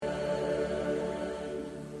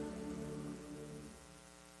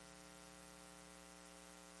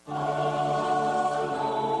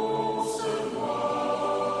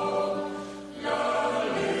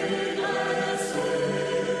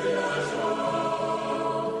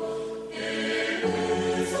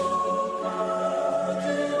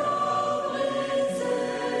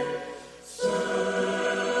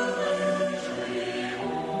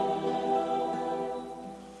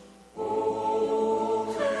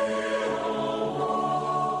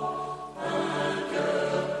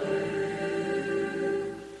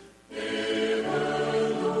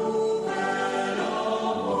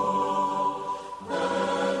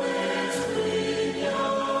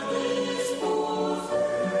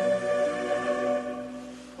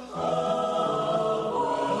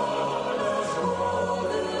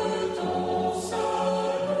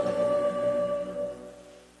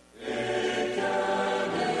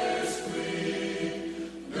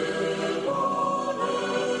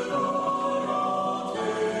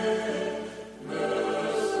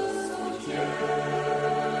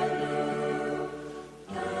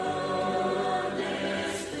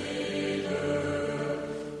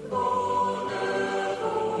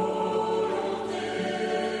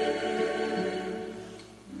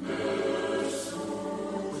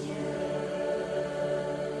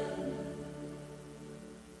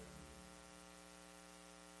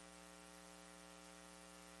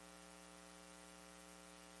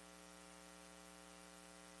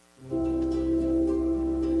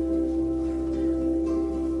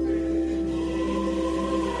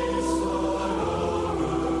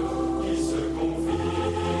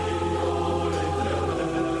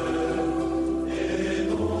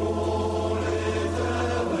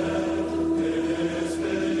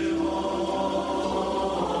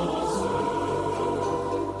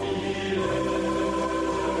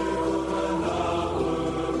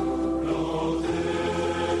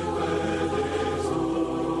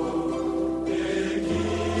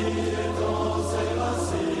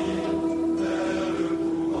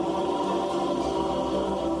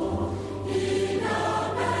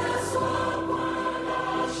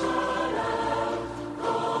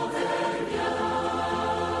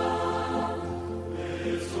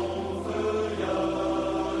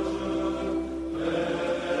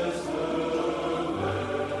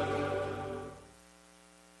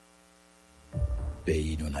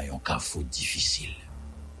Pays nous n'ayons qu'à faute difficile.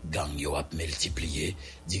 Gang yo ap multiplié,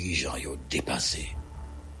 dirigeants yo dépassé.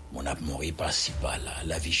 Mon ap mori par-ci par-là,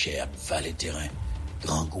 la vie chère ap valet terrain,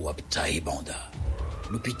 grand go ap taille banda.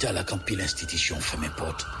 L'hôpital a campé l'institution fermé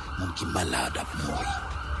porte, mon qui malade ap mori.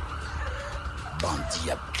 Bandit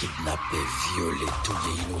ap kidnappé, violé,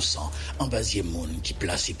 touillé innocent, envasié moun qui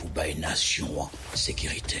placé pour bailler nation en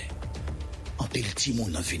sécurité. En pile ti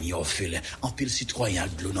moun en veni orphelin, en pile citoyen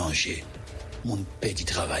de l'onanger. Moun pedi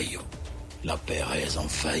travail yo. La Pérez en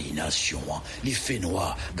failli nation, les faits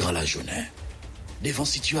noirs, grand la journée. Devant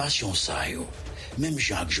situation ça yo, même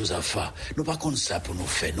Jacques Josaphat, nous pas contre ça pour nous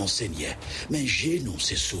faire non seigneur, mais j'ai nous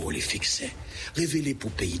c'est sur les fixer. Révéler pour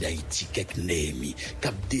pays d'Haïti quelques Néhémie,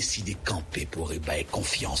 cap décidé camper pour ébailler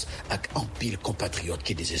confiance avec un pile compatriotes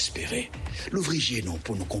qui désespérés. L'ouvrier nous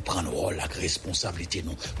pour nous comprendre rôle avec responsabilité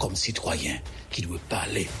nous comme citoyens qui doit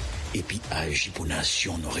parler et puis agir pour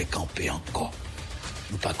nation nous récamper encore.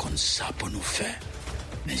 Nous pas comme ça pour nous faire,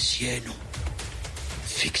 mais si nous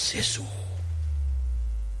fixer sur.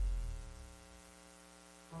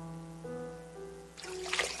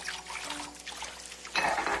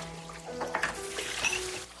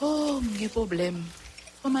 Oh, il y a problème.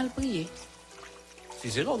 Faut mal prier.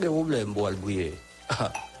 Si c'est là qu'il y a problème pour le prier,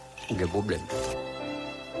 il y a problème.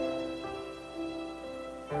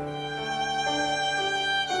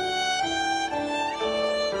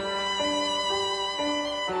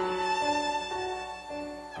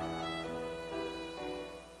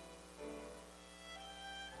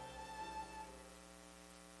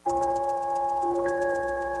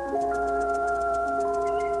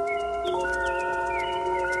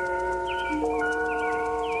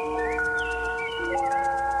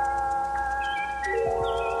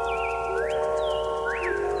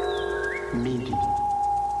 Midi.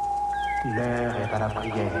 L'heure est à la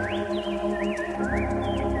prière.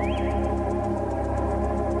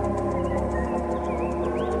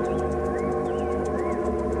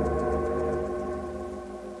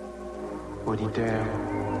 Auditeurs,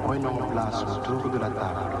 prenons place autour de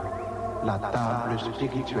la table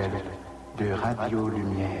spirituelle de Radio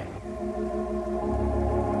Lumière.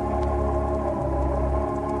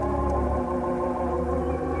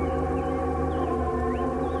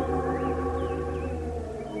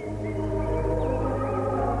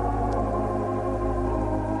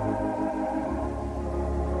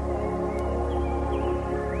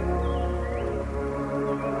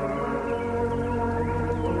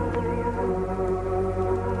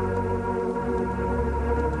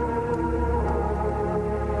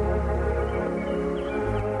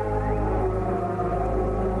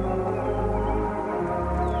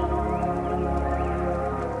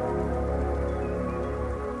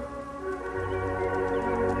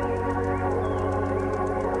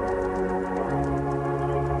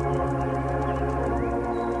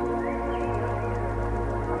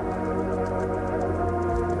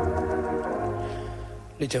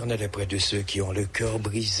 L'Éternel est près de ceux qui ont le cœur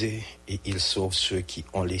brisé et il sauve ceux qui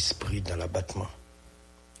ont l'esprit dans l'abattement.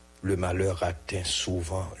 Le malheur atteint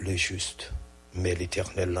souvent le juste, mais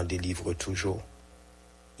l'Éternel l'en délivre toujours.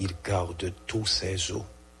 Il garde tous ses os,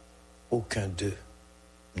 aucun d'eux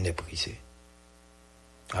n'est brisé.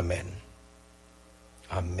 Amen.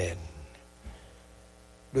 Amen.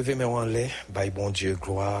 Levez-moi en l'air, bye bon Dieu,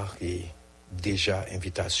 gloire et déjà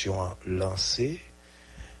invitation lancée.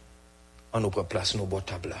 En nous place nos beaux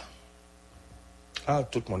tables. Ah,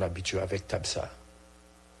 tout le monde habitué avec table ça.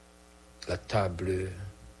 La table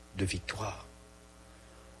de victoire.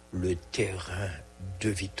 Le terrain de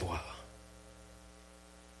victoire.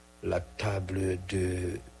 La table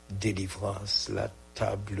de délivrance. La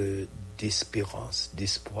table d'espérance,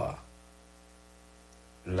 d'espoir.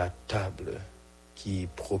 La table qui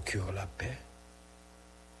procure la paix.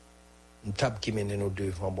 Une table qui mène nous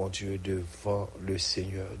devant, bon Dieu, devant le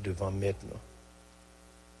Seigneur, devant Maître.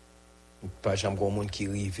 Pas jamais un monde qui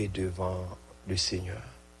rivait devant le Seigneur,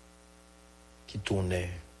 qui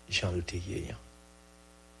tournait Jean le Théier.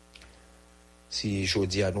 Si je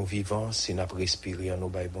dis à nous vivants, c'est nous respirer en nous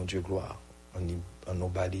bail, bon Dieu, gloire, en nous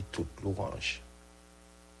bailler toute l'orange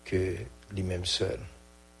que lui-même seul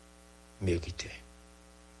méritait.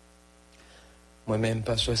 Moi-même,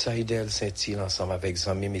 Pasteur Saïdel Saint-Il, ensemble avec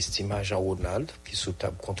Zami Estima Jean-Ronald, qui sous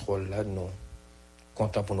table contrôle là, nous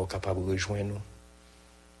content pour nous capables de rejoindre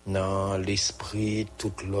nous. Dans l'esprit,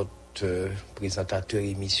 tout l'autre présentateur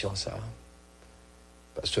émission ça.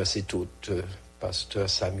 Pasteur c'est tout, Pasteur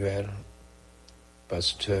Samuel,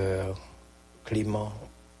 Pasteur Clément,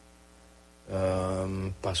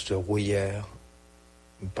 Pasteur Rouillère,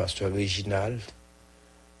 Pasteur Réginal,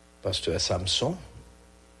 Pasteur Samson,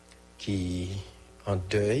 qui en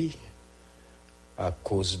deuil à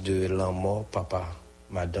cause de la mort, papa,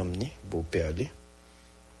 madame, ni, beau-père, li.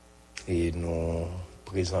 Et nous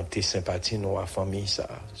présenter sympathie, nous, à la famille, ça,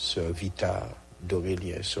 sœur Vita,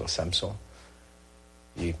 d'Aurélien, sœur Samson.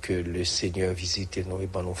 Et que le Seigneur visite nous et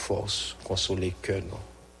ban nos forces, console les cœurs, nous,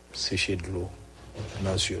 sécher de l'eau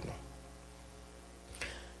dans les yeux, nous.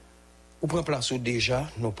 Ou prend place où déjà,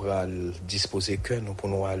 nous pourrons disposer cœur, nous pour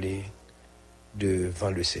nous aller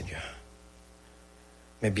devant le Seigneur.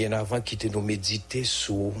 Mais bien avant, quitter nous méditer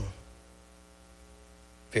sur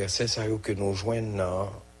verset que nous joignons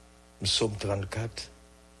dans Psaume 34,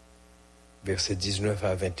 versets 19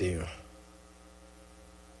 à 21.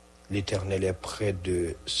 L'Éternel est près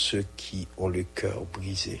de ceux qui ont le cœur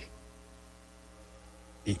brisé,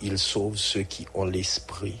 et il sauve ceux qui ont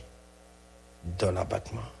l'esprit dans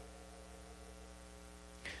l'abattement.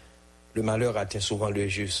 Le malheur atteint souvent le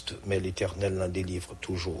juste, mais l'Éternel l'en délivre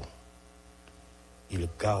toujours. Il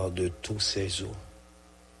garde tous ses os.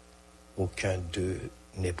 Aucun d'eux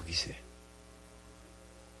n'est brisé.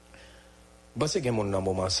 Parce que mon dans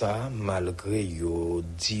moment ça, malgré yo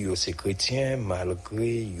dit yo c'est chrétien,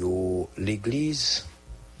 malgré yo l'église,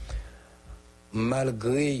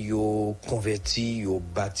 malgré yo converti, yo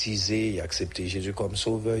baptisé, yo accepté Jésus comme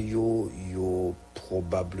sauveur, yo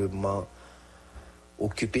probablement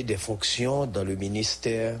occupé des fonctions dans le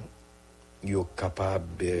ministère, yo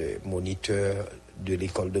capable moniteur de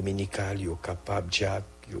l'école dominicale, yo capable diacre,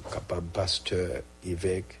 yo capable pasteur,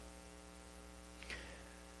 évêque.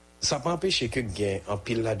 Ça pas empêcher que gain en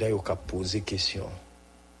pile là-dedans yo cap poser question.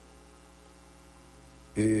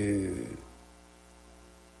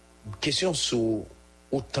 Question sur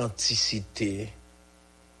authenticité,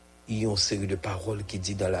 il y a une série de paroles qui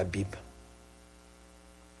dit dans la Bible.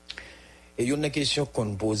 Et il y a une question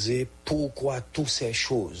qu'on posait, pourquoi toutes ces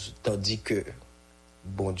choses, tandis que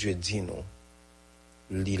bon Dieu dit non,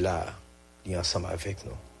 il est ensemble avec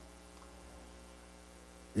nous.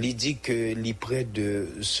 Il dit que il est près de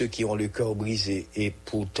ceux qui ont le cœur brisé, et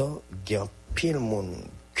pourtant, il y a pile monde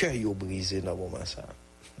cœur brisé dans le moment ça.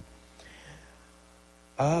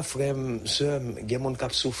 Ah, frère, sœur, il y a monde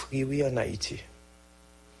qui souffrir oui en Haïti.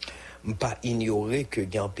 Pas ignorer que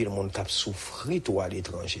il y a pile monde qui souffrir toi à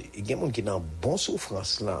l'étranger. Il y a monde qui dans bonne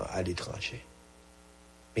souffrance là à l'étranger.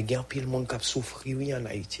 Mais il y a pile monde qui souffrir oui en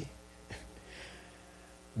Haïti.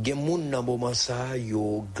 Il y a monde dans moment ça,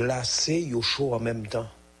 yo glacé, yo chaud en même temps.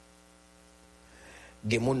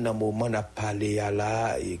 Il y a monde dans moment n'a parlé à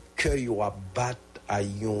là et cœur yo abat à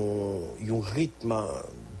yon rythme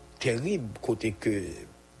terrible côté que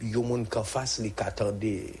yo monde qu'en face li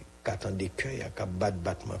qu'attendait cœur ya ka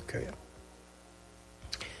battement cœur.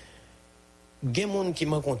 Gen monde qui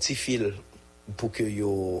man konti fil pour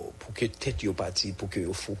que tête yo parti pour que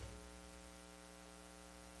yo fou.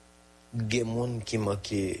 Gen monde qui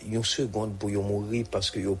manque une seconde pour yo mourir parce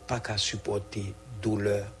que yo pas qu'à supporter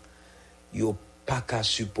douleur, yo pas qu'à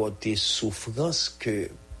supporter souffrance que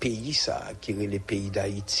pays ça qui est le pays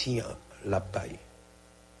d'Haïti la baille.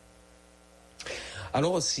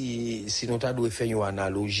 Alors si nous t'a dû faire une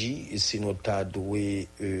analogie, si nous t'a dû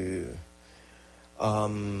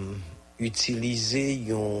utiliser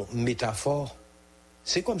une métaphore,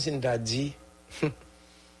 c'est comme si nous t'a dit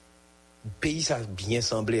pays ça bien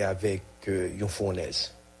semblé avec une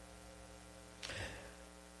fournaise.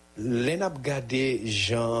 L'en ap gade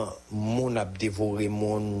gens mon ap dévoré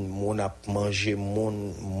mon ap mangé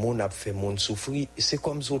mon ap fait mon souffrir, c'est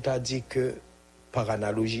comme si on t'a dit que par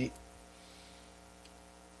analogie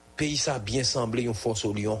pays ça bien semblé une force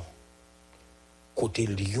au lion. Côté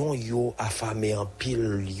lion yo affamé en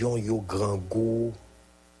pile, lion yo grand goût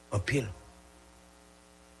en pile.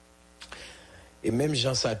 Et même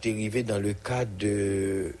Jean ça t'est arrivé dans le cas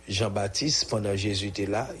de Jean-Baptiste pendant Jésus était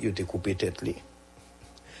là, il était coupé tête li.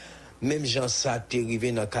 Même Jean ça t'est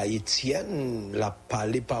arrivé dans le cas Étienne, la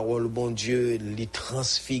parlé parole bon Dieu, li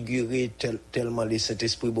transfiguré tellement le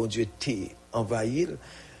Saint-Esprit bon Dieu t'est envahi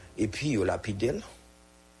et puis il lapidé.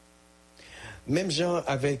 Même Jean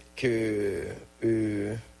avec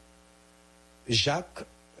Jacques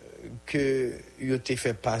que il t'ai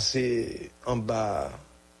fait passer en bas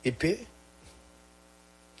épée.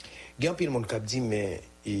 Gan pile monde qui dit mais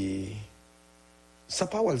sa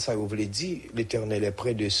parole ça voulait dire l'Éternel est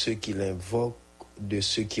près de ceux qui l'invoquent, de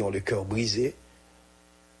ceux qui ont le cœur brisé,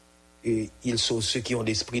 et il sauve ceux qui ont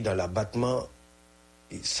l'esprit dans l'abattement.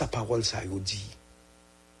 Et sa parole ça dit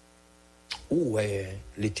où est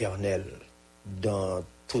l'Éternel dans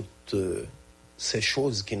toutes ces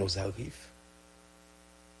choses qui nous arrivent?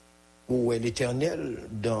 Où est l'Éternel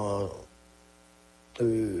dans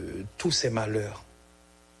tous ces malheurs?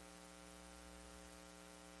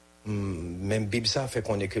 Même Bible ça fait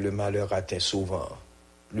qu'on est que le malheur atteint souvent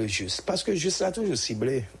le juste. Parce que juste là, toujours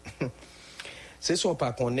ciblé. C'est soit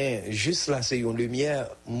pas qu'on est, juste là, c'est une lumière.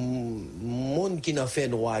 Monde qui n'a fait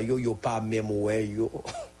noir, yo pas même ouais,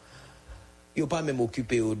 yo pas même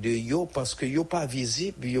occupé de yo parce que yo pas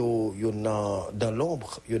visible, yo dans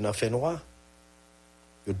l'ombre, yo n'a fait noir.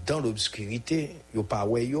 Yo dans l'obscurité, yo pas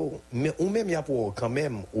ouais yo. Mais ou même y a pour quand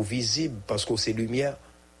même ou visible parce que c'est lumière.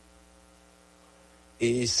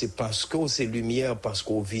 Et c'est parce que c'est lumière, parce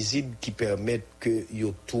qu'au visible qui permettent que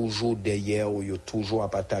yo toujours derrière, ou yo toujours à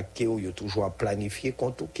attaquer, ou yo toujours à planifier,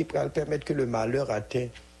 qui permettent que le malheur atteigne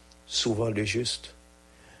souvent le juste.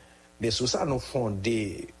 Mais sur ça, nous fondons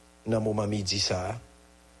dans le moment midi ça,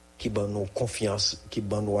 qui donne nous confiance, qui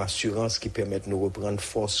donne nous assurance, qui permettent de nous reprendre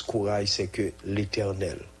force, courage, c'est que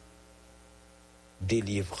l'Éternel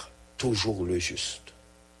délivre toujours le juste.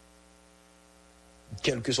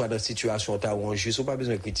 Quelle que soit la situation, tu as un juste, ou pas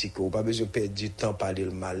besoin de critiquer, ou pas besoin de perdre du temps par le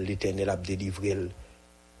mal, l'Éternel a délivré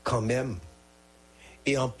quand même.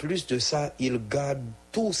 Et en plus de ça, il garde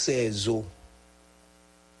tous ses os.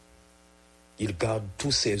 Il garde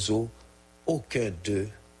tous ses os, aucun d'eux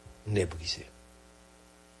n'est brisé.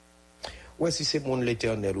 Ouais, si c'est bon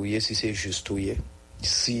l'Éternel, oui, si c'est juste, oui.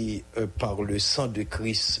 Si par le sang de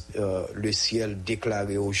Christ, le ciel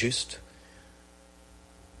déclaré au juste,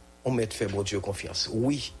 on met fait mon Dieu confiance.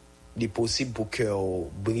 Oui, il est possible pour cœur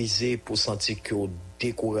brisé, pour sentir que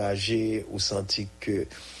découragé, ou sentir que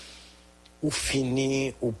ou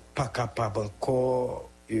fini, ou pas capable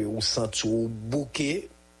encore, ou sentir ou bouqué.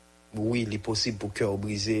 Oui, il est possible pour cœur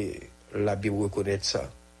brisé, la Bible reconnaît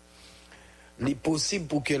ça. Il est possible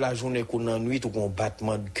pour que la journée qu'on ennuie, ou qu'on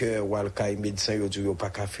battement de cœur, ou al cas médecin, il dit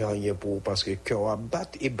pas qu'à faire rien pour, parce que cœur a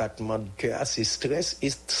battre et battement de cœur, c'est stress,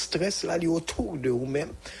 et stress là, il est autour de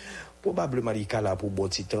vous-même. Probablement, il est là pour bon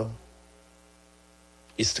petit temps.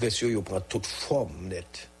 Et stress, il prend toute forme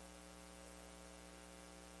nette.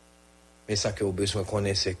 Mais ça que vous avez besoin de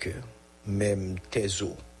connaître, c'est que même tes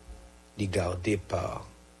os, ils sont gardés par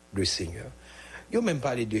le Seigneur. Ils n'ont même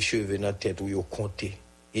pas les deux cheveux dans la tête où ils ont compté.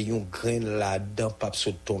 Et ils ont grain là-dedans, pas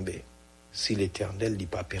de tomber. Si l'Éternel ne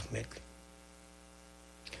pas permettre.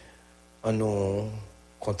 On nous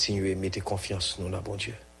continuer à mettre confiance dans le bon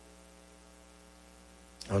Dieu.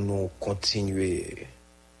 On nous continuer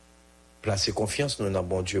à placer confiance dans le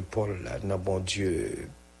bon Dieu Paul, dans le bon Dieu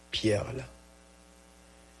Pierre. Là.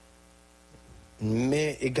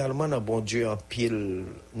 Mais également dans le bon Dieu en pile,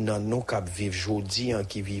 dans nos qui vivent aujourd'hui,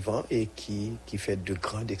 qui vivant et qui fait de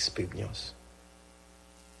grandes expériences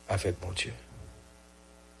avec mon Dieu.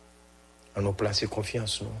 On nous placer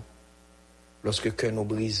confiance, nous. Lorsque le cœur nous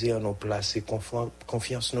brisé, on nous placer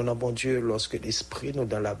confiance nous dans le bon Dieu. Lorsque l'esprit nous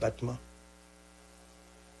dans l'abattement,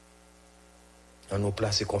 on nous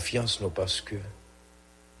place confiance nous parce que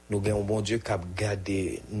nous avons un bon Dieu qui a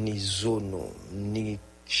gardé ni zone ni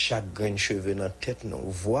chaque grain de cheveux dans la tête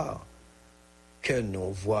nous voir que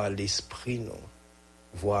nous voir l'esprit nous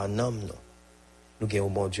voir un homme nous avons un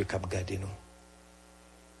bon Dieu qui a gardé nous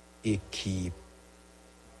et qui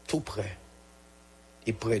tout près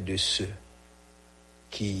et près de ceux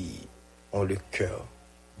qui ont le cœur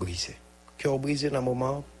brisé dans un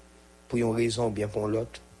moment pour une raison ou bien pour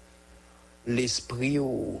l'autre. L'esprit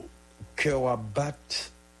ou cœur à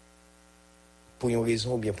battre pour une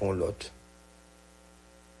raison ou bien pour l'autre.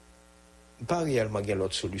 Pas réellement il y a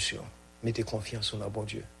l'autre solution. Mettez confiance en le bon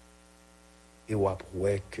Dieu. Et ou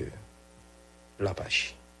après que la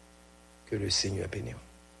pâche. Que le Seigneur bénisse.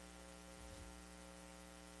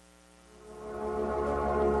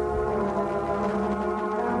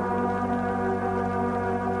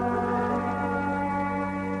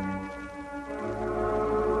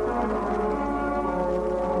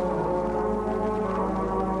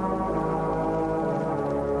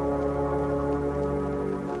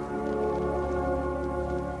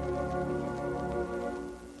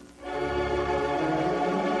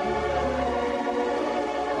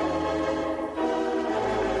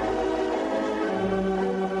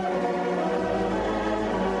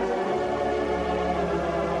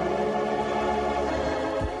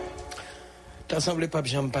 Ça semble pas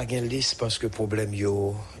bien pas gain liste parce que problème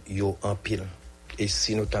yo en pile. Et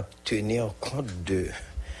si nous t'a tenir compte de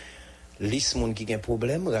liste monde qui a un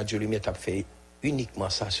problème, Radio Lumière t'a fait uniquement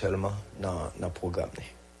ça seulement dans le programme.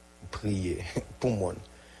 Prier pour monde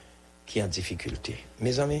qui est en difficulté.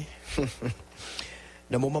 Mes amis, dans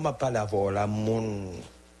le moment où je parle d'avoir la monde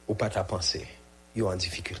ou pas ta pensée, yo en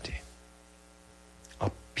difficulté. En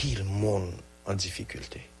pile monde en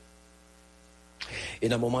difficulté. Et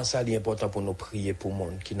dans le moment ça, il est important pour nous prier pour les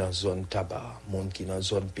gens qui sont dans la zone tabac, les gens qui sont dans la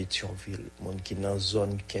zone Pétionville, les gens qui sont dans la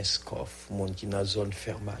zone 15-Coff, les gens qui sont dans la zone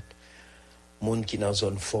Fermat, les gens qui sont dans la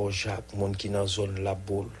zone Fort-Jacques, les gens qui sont dans la zone La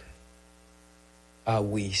Boule. Ah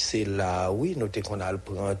oui, c'est là, oui, notez qu'on a le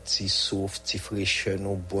prendre petit souffle, petit fraîcheur,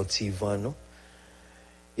 nous, bon petit vent, non?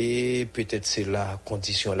 Et peut-être c'est la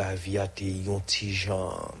condition la vie a été un petit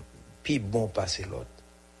genre, puis bon passer l'autre.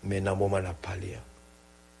 Mais dans le moment où on a parlé,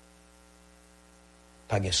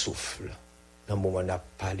 pas de souffle. Dans le moment où on a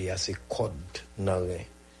parlé, c'est code dans rien.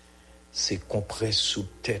 C'est compresse sous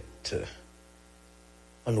tête.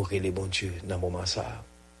 On aurait les bons dieux dans le moment ça.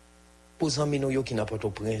 Pour les amis nous qui n'a pas au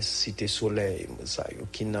prince, Cité Soleil, ça yo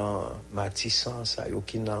qui n'a Matissan, ça yo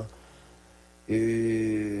qui n'a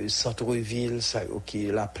centre-ville, ça yo qui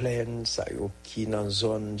la plaine, ça yo qui dans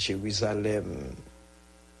zone Jérusalem,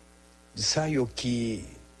 ça yo qui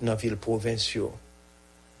dans ville provinciale,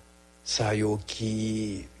 ça yo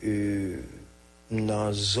qui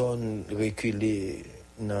dans zone reculée,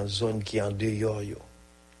 dans zone qui en dehors yo.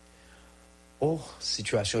 Oh,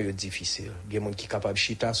 situation est difficile. Il y a des gens qui sont capables de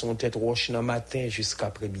chita son tête roche dans le matin jusqu'à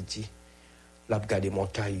après-midi. Là, regarder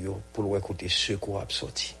montagne pour le écouter secours à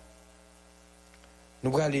sorti.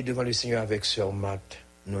 Nous allons aller devant le Seigneur avec Sœur Marthe,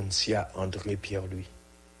 Noncia, André, Pierre-Louis.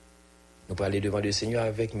 Nous allons aller devant le Seigneur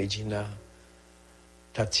avec Medina,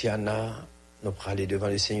 Tatiana. Nous allons aller devant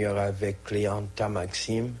le Seigneur avec Cléanta,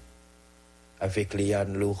 Maxime, avec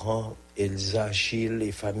Léane, Laurent, Elsa, Gilles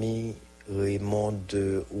et famille. Raymond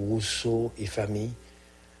Rousseau et famille.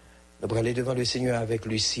 Nous allons aller devant le Seigneur avec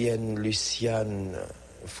Lucienne, Luciane,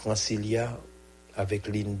 Francilia, avec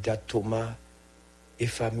Linda, Thomas et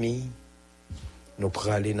famille. Nous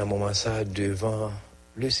allons aller dans le moment ça devant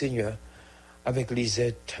le Seigneur avec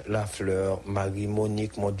Lisette, Lafleur, Marie,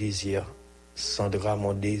 Monique, mon désir, Sandra,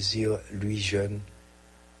 mon désir, Louis Jeune.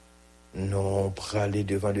 Nous allons aller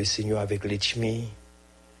devant le Seigneur avec Letchmi,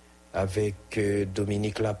 avec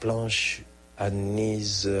Dominique Laplanche,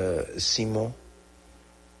 Annise Simon.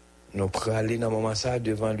 Nous allons aller dans le moment ça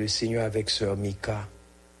devant le Seigneur avec Sœur Mika.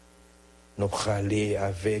 Nous allons aller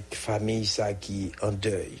avec famille ça qui en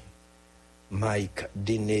deuil. Mike,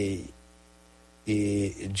 Déné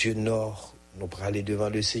et Dieu Nord. Nous allons aller devant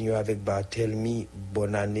le Seigneur avec Barthélemy.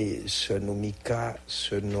 Bonne année, Sœur Mika,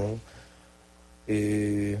 Sœur nom.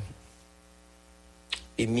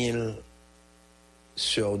 Émile,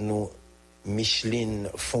 Sœur nous, Micheline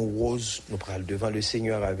Fonrose, nous parlons devant le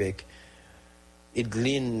Seigneur avec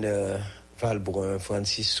Edline Valbrun,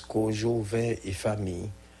 Francisco Jouvin et famille,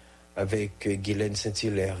 avec Guylaine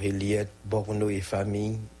Saint-Hilaire, Eliette Borneau et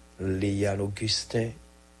famille, Léane Augustin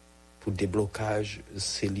pour déblocage,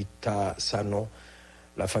 Célita Sanon,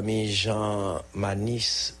 la famille Jean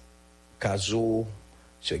Manis, Cazo,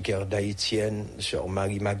 Sœur Gerda Etienne, Sœur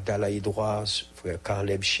Marie Magdala Hidroit, Frère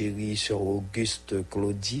Caleb Chéri, Sœur Auguste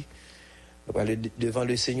Claudie. Nous allons aller devant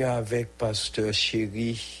le Seigneur avec Pasteur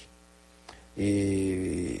Chéri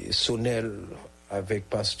et Sonel, avec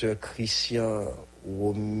Pasteur Christian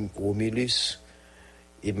Romulus,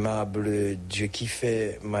 aimable Dieu qui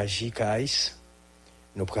fait magique à Aïs.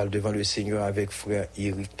 Nous allons devant le Seigneur avec Frère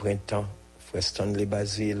Éric Printemps, Frère Stanley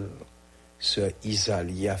Basile, Sœur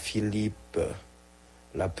Isalia Philippe,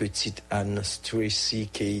 la petite Anne Tracy,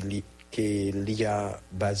 Kélia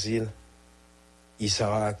Basile,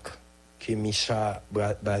 Isaac, Kémisha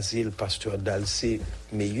Basile, Pasteur Dalcé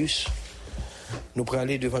Meus. Nous allons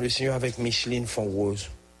aller devant le Seigneur avec Micheline Fonrose,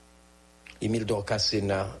 Émile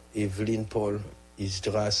Dorcasena, Evelyne Paul,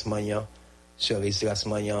 Isdras Mayan, Sœur Isdras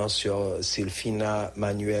Mayan, Sœur Sylphina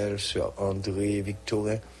Manuel, Sœur André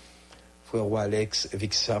Victorin, Frère Alex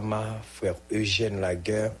Vixama, Frère Eugène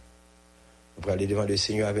Laguerre. Nous allons aller devant le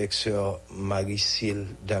Seigneur avec Sœur Marie-Cyle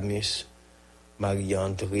Damus,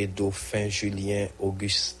 Marie-André Dauphin, Julien,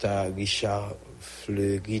 Augusta, Richard,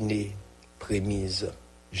 Fleuriné, Prémise,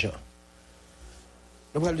 Jean.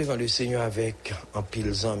 Nous allons devant le Seigneur avec un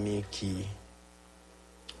pile d'amis qui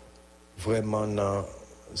vraiment dans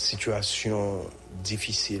une situation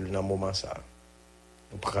difficile dans le moment ça.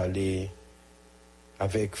 Nous allons aller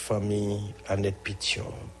avec famille Annette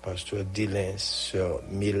Pition, Pasteur Dylan, Sœur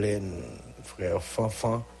Mylène, Frère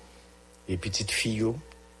Fanfan et petite fille. Nous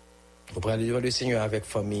allons aller devant le Seigneur avec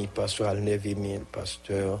famille Pasteur Alnève Émile,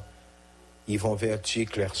 Pasteur Yvon Vertu,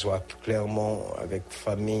 Claire Swap, Clermont, avec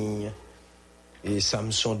famille et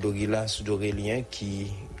Samson Dorilas d'Aurélien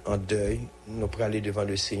qui en deuil. Nous allons aller devant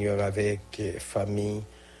le Seigneur avec famille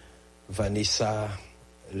Vanessa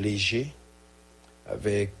Léger,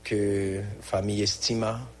 avec famille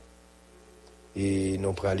Estima, et nous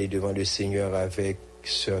allons aller devant le Seigneur avec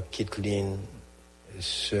Sœur Kathleen,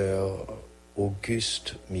 Sœur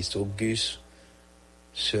Auguste, Miss Auguste,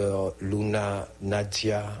 Sœur Luna,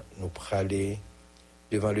 Nadia, nous praler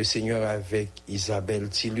devant le Seigneur avec Isabelle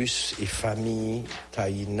Tilus et famille,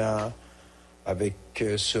 Taïna, avec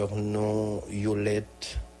Sœur Non,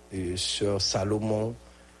 Yolette, Sœur Salomon,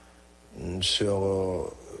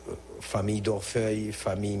 Sœur famille d'Orfeuille,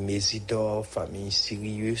 famille Mésidor, famille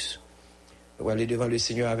Sirius. Nous allons aller devant le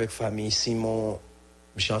Seigneur avec famille Simon,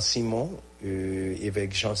 Jean-Simon,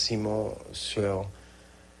 évêque Jean-Simon, Sœur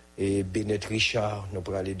et Bennett Richard. Nous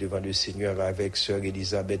allons aller devant le Seigneur avec Sœur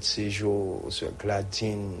Elisabeth Séjo, Sœur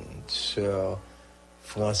Gladine, Sœur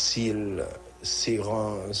Francile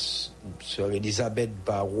Sérance, Sœur Elisabeth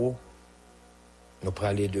Barrault. Nous allons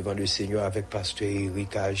aller devant le Seigneur avec Pasteur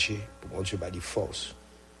Éric Agé, pour mon Dieu, bali force,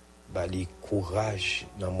 bali courage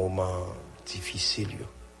dans les moments difficiles.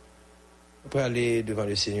 Nous allons aller devant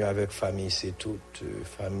le Seigneur avec famille, c'est toute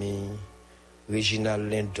famille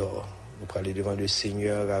Réginald Lindor. Nous allons aller devant le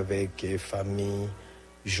Seigneur avec famille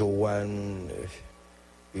Joanne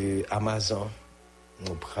Amazon.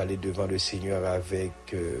 Nous allons aller devant le Seigneur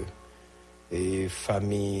avec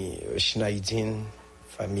famille Schneidin,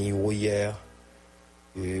 famille Royer,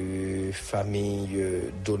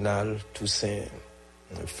 famille Donald Toussaint,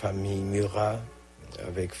 famille Murat,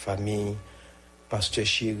 avec famille Pasteur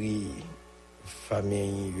Chéri,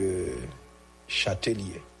 famille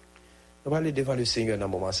Châtelier. Nous allons aller devant le Seigneur dans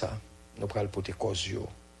ce moment ça. Nous allons porter cause yo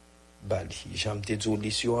bali. J'aime te dire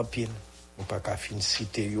l'ici en pile. Nous pas qu'à fin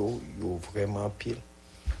citer yo vraiment en pile.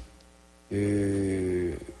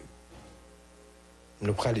 Nous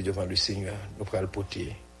allons aller devant le Seigneur. Nous allons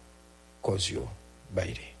porter cause yo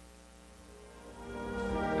bali.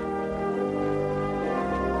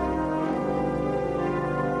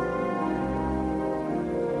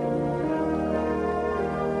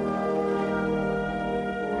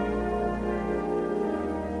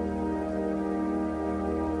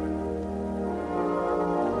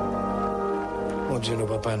 Mon Dieu, nous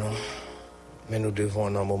papa non, mais nous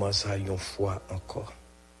devons dans un moment ça une fois encore.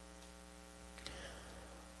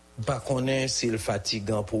 Pas connaît s'il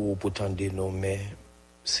fatigant pour tendre nous, mais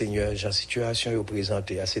Seigneur, j'ai situation yo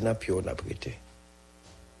présenté assez n'a pio n'a prêté.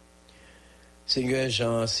 Seigneur,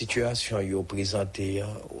 j'ai situation yo présenté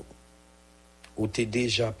où t'es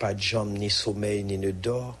déjà pas de jambes ni sommeil ni ne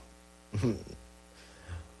dort.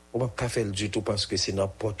 On va pas faire du tout parce que c'est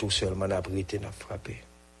n'importe où seulement n'a prêté n'a frappé.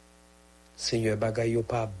 Seigneur, bagay yo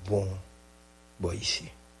pas bon ici.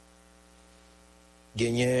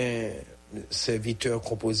 Gagné serviteur,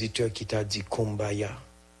 compositeur qui t'a dit Kumbaya,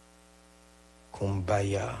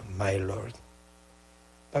 my Lord.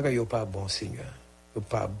 Bagay yo pas bon, Seigneur. Yo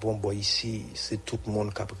pas bon ici, c'est tout le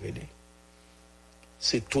monde qui a prêté.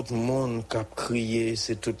 C'est tout le monde qui a crié,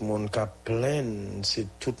 c'est tout le monde qui a plaint, c'est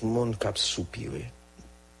tout le monde qui a soupiré.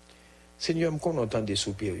 Seigneur, m'kon entend des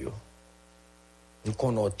soupirs yo. Nous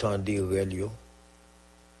entend des rêves.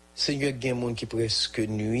 Seigneur, il y a des gens qui presque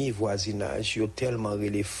nuit voisinage, yo tellement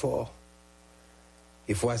relé fort.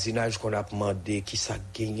 Et voisinage qu'on a demandé qui ça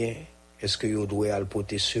gagné, est-ce que yo doit aller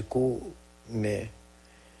porter secours, mais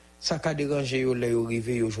ça a dérangé yo là yo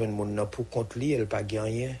arrivé yo joindre monde pour contre lui, elle pas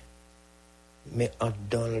gagné. Mais en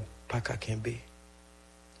dedans pas ka kembe.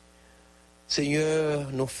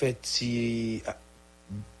 Seigneur, nous fait si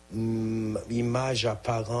image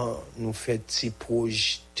apparent nous fait si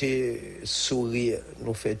projeter sourire,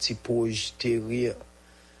 nous fait si projeter rire,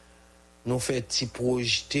 nous fait si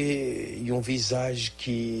projeter un visage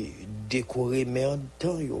qui décoré, mais en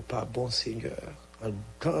dedans yo pas bon, Seigneur, en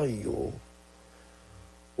dedans yo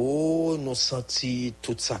nous senti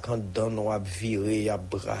tout ça quand dedans nous a viré, a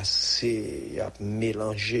brassé, a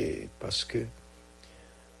mélangé, parce que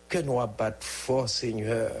nous a battu fort,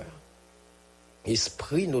 Seigneur.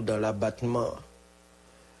 Esprit nous dans l'abattement,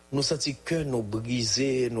 nous sentis que nous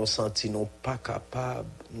brisés, nous sentis nous pas capables,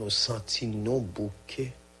 nous sentis nous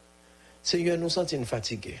bouqués. Seigneur, nous sentis nous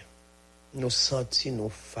fatigués, nous sentis nous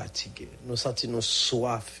fatigués, nous sentis nous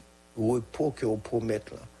soif, repos que vous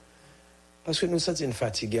promettez là. Parce que nous sentis nous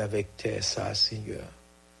fatigués avec terre, ça, Seigneur.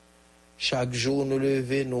 Chaque jour, nous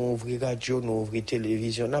lever, nous ouvrir radio, nous ouvrir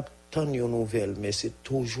télévision, nous attendons une nouvelle, mais c'est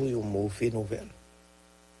toujours une mauvaise nouvelle.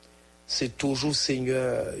 C'est toujours,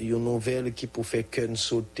 Seigneur, une nouvelle qui peut faire qu'un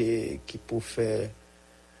sauter, qui peut faire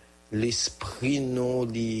l'esprit nous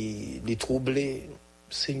les troubler.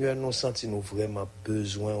 Seigneur, nous sentons vraiment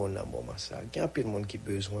besoin en un moment ça. Il y a un peu de monde qui a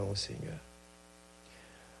besoin au Seigneur.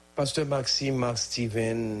 Pasteur Maxime, Marc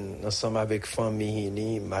Steven, ensemble avec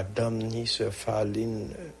famille, Madame, Sœur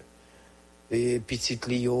Faline, et petite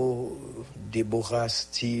Lio, Déborah,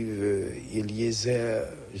 Steve, Eliezer,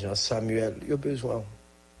 Jean-Samuel, il y a besoin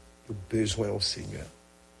au Seigneur.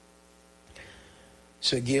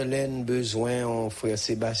 Ce Guerlaine besoin, on frère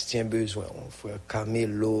Sébastien besoin, on frère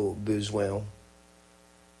Camelo besoin.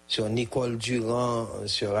 Sur Nicole Durand,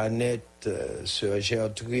 sur Annette, sur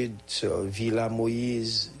Gertrude, sur Villa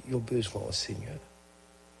Moïse, ils ont besoin, Seigneur.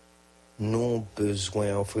 Nous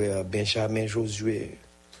besoin, frère Benjamin Josué.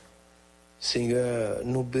 Seigneur,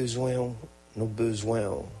 nous besoin.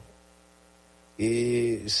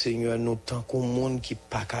 Et Seigneur, nous tant qu'au monde qui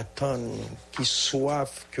pas qu'attendre, qui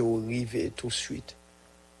soif que vous arrivez tout de suite.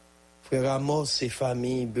 Frère Amos et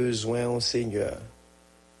famille, besoin, Seigneur.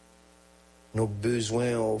 Nos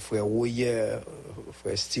besoins, frère Royer,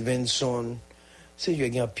 frère Stevenson. Seigneur,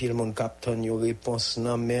 il y a pile mon capitaine, une réponse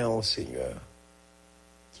dans la main, Seigneur.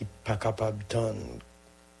 Qui pas capable d'entendre.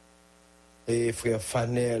 Et frère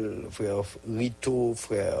Fanel, frère Rito,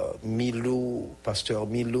 frère Milou, pasteur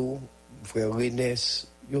Milou, frère René,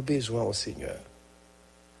 ils ont besoin au Seigneur.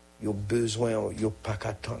 Ils ont besoin, ils n'ont pas qu'à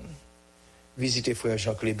attendre. Visitez frère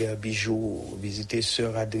Jean-Clébert Bijou, visitez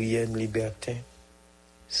sœur Adrienne Libertin.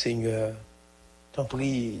 Seigneur, t'en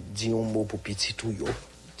prie, dis un mot pour petit tout yo.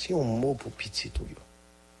 Dis un mot pour petit tout yo.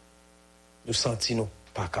 Nous sentons nous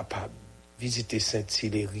pas capables. Visitez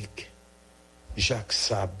Saint-Hiléric, Jacques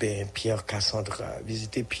Sabin, Pierre Cassandra,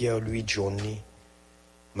 visitez Pierre-Louis Johnny,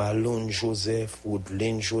 Malone Joseph,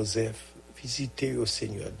 Woodlane Joseph, visitez au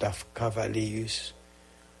Seigneur, Daf Cavaleus,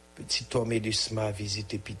 petit homme Edusma,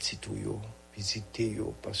 visitez petit tout yo. Visitez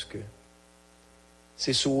yo parce que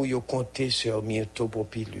c'est sur où yo comptez sur Myrto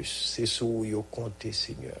Popilus, c'est sur où yo comptez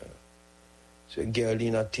Seigneur. Sur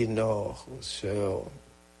Gerline Anténor, sur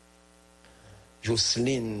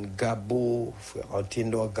Jocelyne Gabo, frère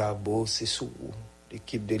Anténor Gabo, c'est sur où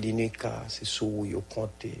l'équipe de l'INECA, c'est sur où yo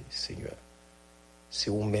comptez Seigneur. C'est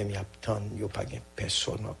où même y a tant, yo pas gen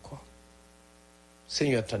personne encore.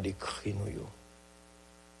 Seigneur, tant de cris nous yo.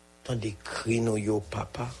 Tant de cris nous yo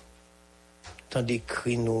papa. Tant de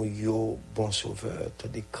cris nous yo, bon sauveur, tant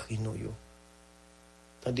de cris nous yo.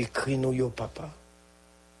 Tant de cris nous yo, papa.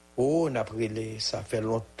 Oh, n'a prélé, ça fait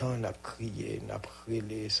longtemps n'a crié, n'a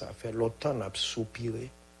prélé, ça fait longtemps n'a soupiré.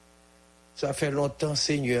 Ça fait longtemps,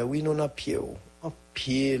 Seigneur, oui, nous n'a pied, en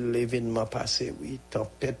pied l'événement passé, oui,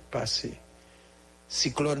 tempête passée.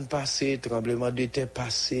 Cyclone passé, tremblement de terre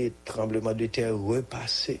passé, tremblement de terre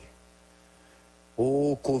repassé.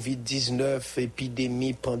 Oh, Covid-19,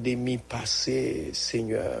 épidémie, pandémie passée,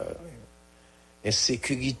 Seigneur.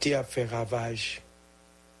 Insécurité a fait ravage.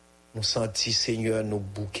 Nous sentis, Seigneur, nous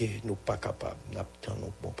bouquets, nous pas capables. Nous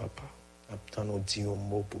attendons, bon papa. Nous attendons, dis un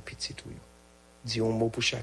mot pour petit tout. Dis un mot pour chacun.